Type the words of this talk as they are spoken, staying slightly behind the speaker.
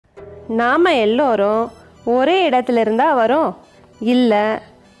நாம் எல்லோரும் ஒரே இடத்துலேருந்தா வரோம்? இல்லை,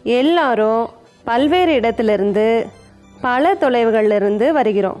 எல்லாரும் பல்வேறு இடத்துலேருந்து பல தொலைவுகளிலிருந்து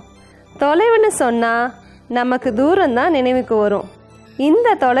வருகிறோம். தொலைவுன்னு சொன்னால் நமக்கு தூரம்தான் நினைவுக்கு வரும்.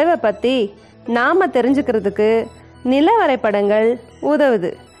 இந்த தொலைவை பற்றி நாம் தெரிஞ்சுக்கிறதுக்கு நில வரைபடங்கள்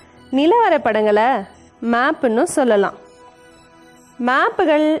உதவுது. நில வரைபடங்களை மேப்புன்னு சொல்லலாம்.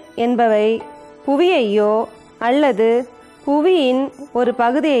 மேப்புகள் என்பவை புவியையோ அல்லது புவியின் ஒரு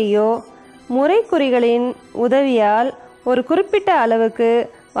பகுதியையோ முறைக்குறிகளின் உதவியால் ஒரு குறிப்பிட்ட அளவுக்கு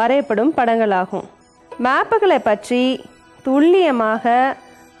வரையப்படும் படங்களாகும். மேப்புகளை பற்றி துல்லியமாக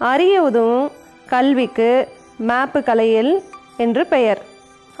அறிய உதவும் கல்விக்கு மேப்பு கலையில் என்று பெயர்.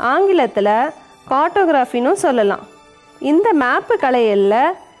 ஆங்கிலத்தில் கார்ட்டோகிராஃபின்னு சொல்லலாம். இந்த மேப்பு கலையில்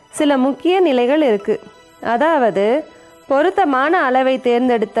சில முக்கிய நிலைகள் இருக்குது. அதாவது பொருத்தமான அளவை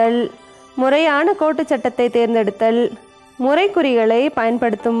தேர்ந்தெடுத்தல், முறையான கோட்டு சட்டத்தை தேர்ந்தெடுத்தல், முறைக்குறிகளை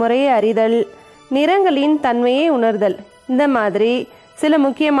பயன்படுத்தும் முறையை அறிதல், நிறங்களின் தன்மையை உணர்தல். இந்த மாதிரி சில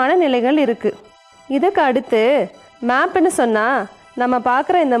முக்கியமான நிலைகள் இருக்குது. இதுக்கு அடுத்து மேப்புன்னு சொன்னால் நம்ம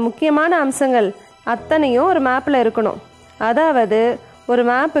பார்க்குற இந்த முக்கியமான அம்சங்கள் அத்தனையும் ஒரு மேப்பில் இருக்கணும். அதாவது ஒரு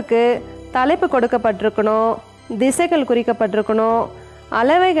மேப்புக்கு தலைப்பு கொடுக்கப்பட்டிருக்கணும், திசைகள் குறிக்கப்பட்டிருக்கணும்,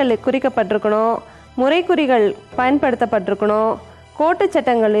 அளவைகள் குறிக்கப்பட்டிருக்கணும், முறைக்குறிகள் பயன்படுத்தப்பட்டிருக்கணும், கோட்டு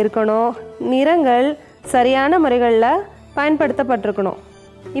சட்டங்கள் இருக்கணும், நிறங்கள் சரியான முறைகளில் பயன்படுத்தப்பட்டிருக்கணும்.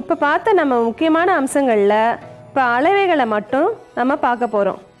 இப்போ பார்த்த நம்ம முக்கியமான அம்சங்களில் இப்போ அளவைகளை மட்டும் நம்ம பார்க்க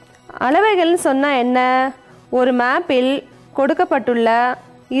போகிறோம். அளவைகள்னு சொன்னால் என்ன? ஒரு மேப்பில் கொடுக்கப்பட்டுள்ள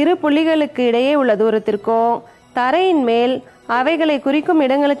இரு புள்ளிகளுக்கு இடையே உள்ள தூரத்திற்கும் தரையின் மேல் அவைகளை குறிக்கும்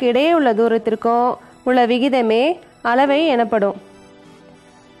இடங்களுக்கு இடையே உள்ள தூரத்திற்கும் உள்ள விகிதமே அளவை எனப்படும்.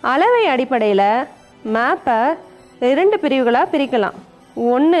 அளவை அடிப்படையில் மேப்பை 2 பிரிவுகளாக பிரிக்கலாம்.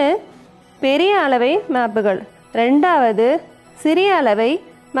 ஒன்று பெரிய அளவை மேப்புகள், 2வது சிறிய அளவை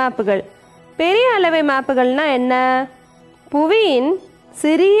மேப்புகள். பெரிய அளவை மேப்புகள்னால் என்ன? புவியின்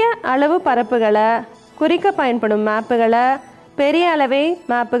சிறிய அளவு பரப்புகளை குறிக்க பயன்படும் மேப்புகளை பெரிய அளவை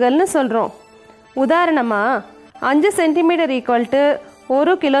மேப்புகள்னு சொல்கிறோம். உதாரணமாக 5 சென்டிமீட்டர் ஈக்குவல் டு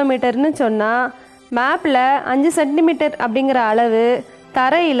 1 கிலோமீட்டர்னு சொன்னால் மேப்பில் 5 சென்டிமீட்டர் அப்படிங்கிற அளவு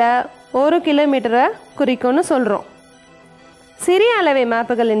தரையில் 1 கிலோமீட்டரை குறிக்கும்னு சொல்கிறோம். சிறிய அளவை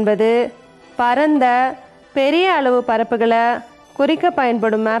மேப்புகள் என்பது பரந்த பெரிய அளவு பரப்புகளை குறிக்க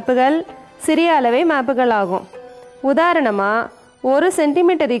பயன்படும் மேப்புகள் சிறிய அளவை மேப்புகள் ஆகும். உதாரணமாக 1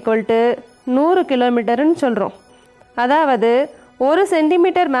 சென்டிமீட்டர் ஈக்குவல் டு 100 கிலோமீட்டர்னு சொல்கிறோம். அதாவது 1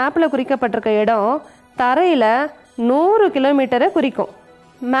 சென்டிமீட்டர் மேப்பில் குறிக்கப்பட்டிருக்க இடம் தரையில் 100 கிலோமீட்டரை குறிக்கும்.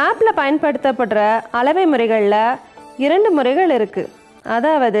 மேப்பில் பயன்படுத்தப்படுற அளவை முறைகளில் 2 முறைகள் இருக்குது.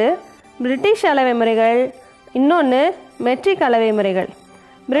 அதாவது பிரிட்டிஷ் அளவை முறைகள், இன்னொன்று மெட்ரிக் அளவை முறைகள்.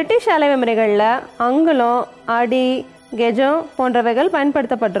 பிரிட்டிஷ் அளவை முறைகளில் அங்குலம், அடி, கெஜம் போன்றவைகள்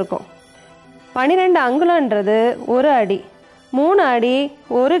பயன்படுத்தப்பட்டிருக்கும். 12 அங்குலன்றது 1 அடி, 3 அடி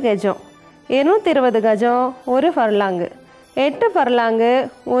 1 கெஜம், 220 கஜம் 1 ஃபர்லாங்கு, 8 ஃபர்லாங்கு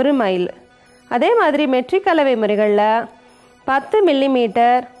 1 மைல். அதே மாதிரி மெட்ரிக் அளவை முறைகளில் 10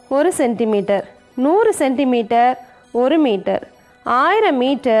 millimetre 1 centimetre, 100 centimetre 1 metre, 1000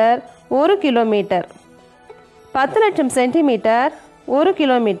 metre 1 kilometre, 10 லட்சம் சென்டிமீட்டர் 1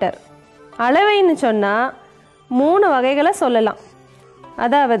 கிலோமீட்டர். அளவைன்னு சொன்னால் 3 வகைகளை சொல்லலாம்.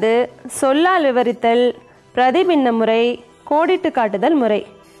 அதாவது சொல்லால் விவரித்தல், பிரதிபின்ன முறை, கோடிட்டு காட்டுதல் முறை.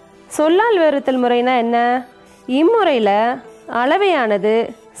 சொல்லால் விவரித்தல் முறைனா என்ன? இம்முறையில் அளவையானது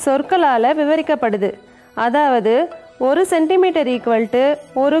சொற்களால் விவரிக்கப்படுது. அதாவது 1 centimetre equal to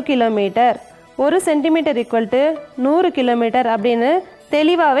 1 kilometre, 1 centimetre equal to 100 kilometre அப்படின்னு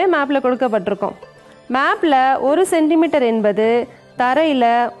தெளிவாகவே மேப்பில் கொடுக்கப்பட்டிருக்கோம். மேப்பில் 1 சென்டிமீட்டர் என்பது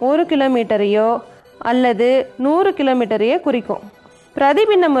தரையில் 1 கிலோமீட்டரையோ அல்லது 100 கிலோமீட்டரையோ குறிக்கும்.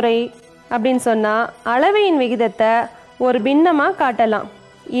 பிரதிபின்ன முறை அப்படின்னு சொன்னால் அளவையின் விகிதத்தை ஒரு பின்னமாக காட்டலாம்.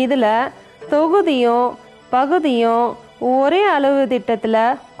 இதில் தொகுதியும் பகுதியும் ஒரே அளவு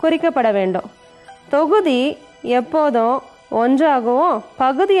திட்டத்தில் குறிக்கப்பட வேண்டும். தொகுதி எப்போதும் ஒன்றாகவும்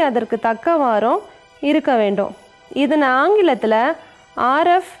பகுதி அதற்கு தக்கவாறும் இருக்க வேண்டும். இதனை ஆங்கிலத்தில்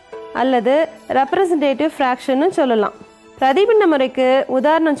ஆர்எஃப் அல்லது ரெப்ரசன்டேட்டிவ் ஃப்ராக்ஷன்னு சொல்லலாம். பிரதிபின்ன முறைக்கு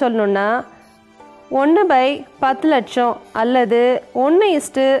உதாரணம் சொல்லணுன்னா 1/10 லட்சம் அல்லது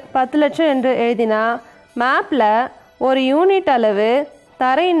 1:10 லட்சம் என்று எழுதினா மேப்பில் ஒரு யூனிட் அளவு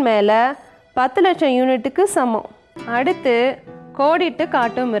தரையின் மேலே 10 லட்சம் யூனிட்டுக்கு சமம். அடுத்து கோடிட்டு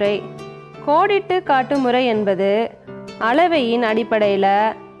காட்டும் முறை. கோடிட்டு காட்டும் முறை என்பது அளவையின் அடிப்படையில்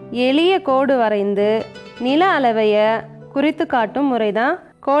எளிய கோடு வரைந்து நில அளவையை குறித்து காட்டும் முறை தான்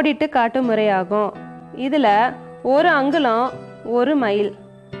கோடிட்டு காட்டும் முறையாகும். இதில் 1 அங்குலம் 1 மைல்,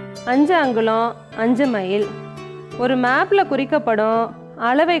 5 அங்குலம் 5 மைல். ஒரு மேப்பில் குறிக்கப்படும்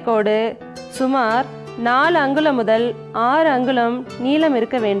அளவை கோடு சுமார் 4 அங்குலம் முதல் 6 அங்குலம் நீளம்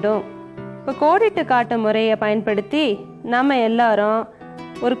இருக்க வேண்டும். இப்போ கோடிட்டு காட்டும் முறையை பயன்படுத்தி நம்ம எல்லாரும்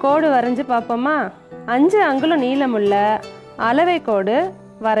ஒரு கோடு வரைஞ்சி பார்ப்போமா? 5 அங்குலம் நீளமுள்ள அளவை கோடு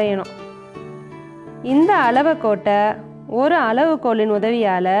வரையணும். இந்த அளவை கோட்டை ஒரு அளவுகோலின்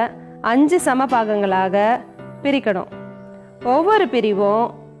உதவியால் 5 சம பாகங்களாக பிரிக்கணும். ஒவ்வொரு பிரிவும்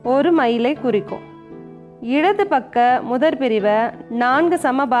ஒரு மைலை குறிக்கும். இடது பக்க முதற் பிரிவை 4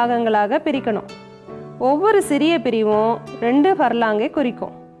 சம பாகங்களாக பிரிக்கணும். ஒவ்வொரு சிறிய பிரிவும் 2 ஃபர்லாங்கை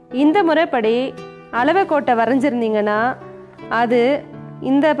குறிக்கும். இந்த முறைப்படி அளவை கோட்டை வரைஞ்சிருந்தீங்கன்னா அது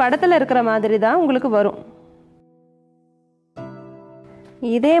இந்த படத்தில் இருக்கிற மாதிரி தான் உங்களுக்கு வரும்.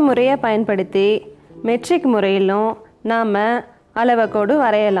 இதே முறையை பயன்படுத்தி மெட்ரிக் முறையிலும் நாம் அளவுக்கோடு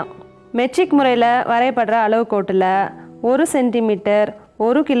வரையலாம். மெட்ரிக் முறையில் வரையப்படுற அளவுக்கோட்டில் 1 சென்டிமீட்டர்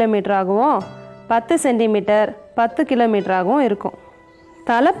 1 கிலோமீட்டராகவும் 10 சென்டிமீட்டர் 10 கிலோமீட்டராகவும் இருக்கும்.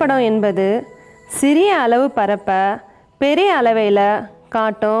 தளப்படம் என்பது சிறிய அளவு பரப்பை பெரிய அளவையில்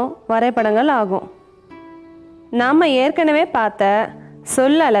காட்டும் வரைபடங்கள் ஆகும். நாம் ஏற்கனவே பார்த்த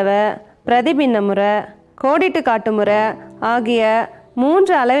சொல்லளவை, பிரதிபின்ன முறை, கோடிட்டு காட்டும் முறை ஆகிய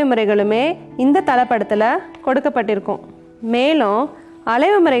 3 அளவு முறைகளுமே இந்த தளப்படத்தில் கொடுக்கப்பட்டிருக்கும். மேலும்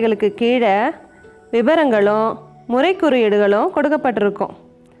அளவு முறைகளுக்கு கீழே விவரங்களும் முறை குறியீடுகளும் கொடுக்கப்பட்டிருக்கும்.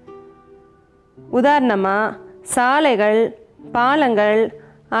 உதாரணமாக சாலைகள், பாலங்கள்,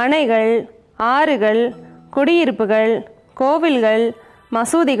 அணைகள், ஆறுகள், குடியிருப்புகள், கோவில்கள்,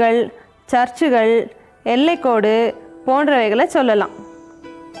 மசூதிகள், சர்ச்சுகள், எல்லைக்கோடு போன்றவைகளை சொல்லலாம்.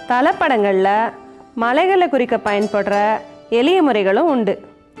 தளப்படங்களில் மலைகளை குறிக்க பயன்படுற எளிய முறைகளும் உண்டு.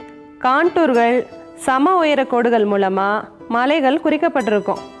 கான்டூர்கள், சம உயர கோடுகள் மூலமாக மலைகள்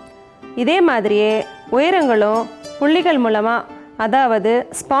குறிக்கப்பட்டிருக்கும். இதே மாதிரியே உயரங்களும் புள்ளிகள் மூலமாக, அதாவது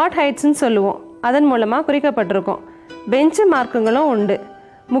ஸ்பாட் ஹைட்ஸ்ன்னு சொல்லுவோம், அதன் மூலமாக குறிக்கப்பட்டிருக்கும். பெஞ்சு மார்க்குங்களும் உண்டு.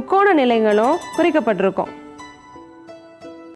 முக்கோண நிலைகளும் குறிக்கப்பட்டிருக்கும்.